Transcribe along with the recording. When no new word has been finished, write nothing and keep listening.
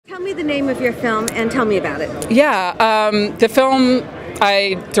Tell me the name of your film and tell me about it. Yeah, the film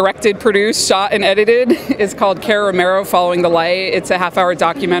I directed, produced, shot, and edited is called Cara, Romero, Following the Light. It's a half-hour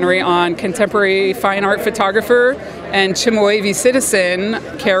documentary on contemporary fine art photographer and Chemehuevi citizen,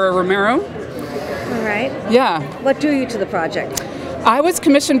 Cara Romero. All right. Yeah. What drew you to the project? I was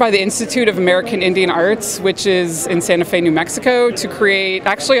commissioned by the Institute of American Indian Arts, which is in Santa Fe, New Mexico, to create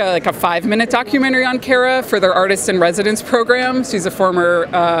actually like a 5-minute documentary on Cara for their Artist in Residence program. She's a former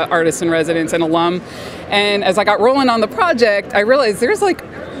Artist in Residence and alum. And as I got rolling on the project, I realized there's like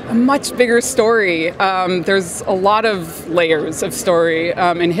a much bigger story. There's a lot of layers of story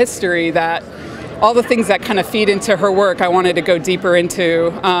and history that all the things that kind of feed into her work I wanted to go deeper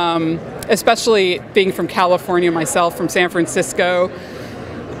into. Especially being from California myself, from San Francisco,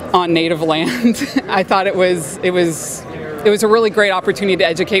 on native land. I thought it was a really great opportunity to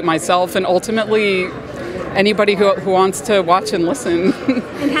educate myself and ultimately anybody who wants to watch and listen.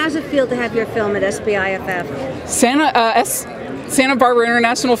 And how does it feel to have your film at SBIFF? Santa Barbara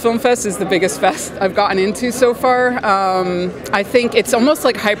International Film Fest is the biggest fest I've gotten into so far. I think it's almost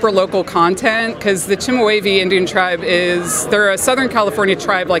like hyper-local content because the Chemehuevi Indian tribe they're a Southern California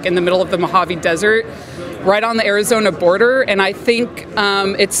tribe like in the middle of the Mojave Desert, right on the Arizona border, and I think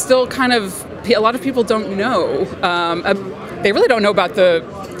it's still kind of, a lot of people don't know. They really don't know about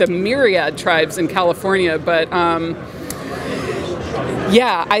the myriad tribes in California, but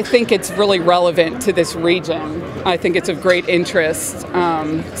yeah, I think it's really relevant to this region. I think it's of great interest.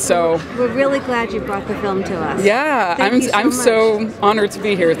 So we're really glad you brought the film to us. Yeah, I'm so honored to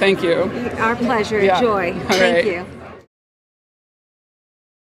be here. Thank you. Our pleasure. Yeah. Enjoy. All Thank right. you.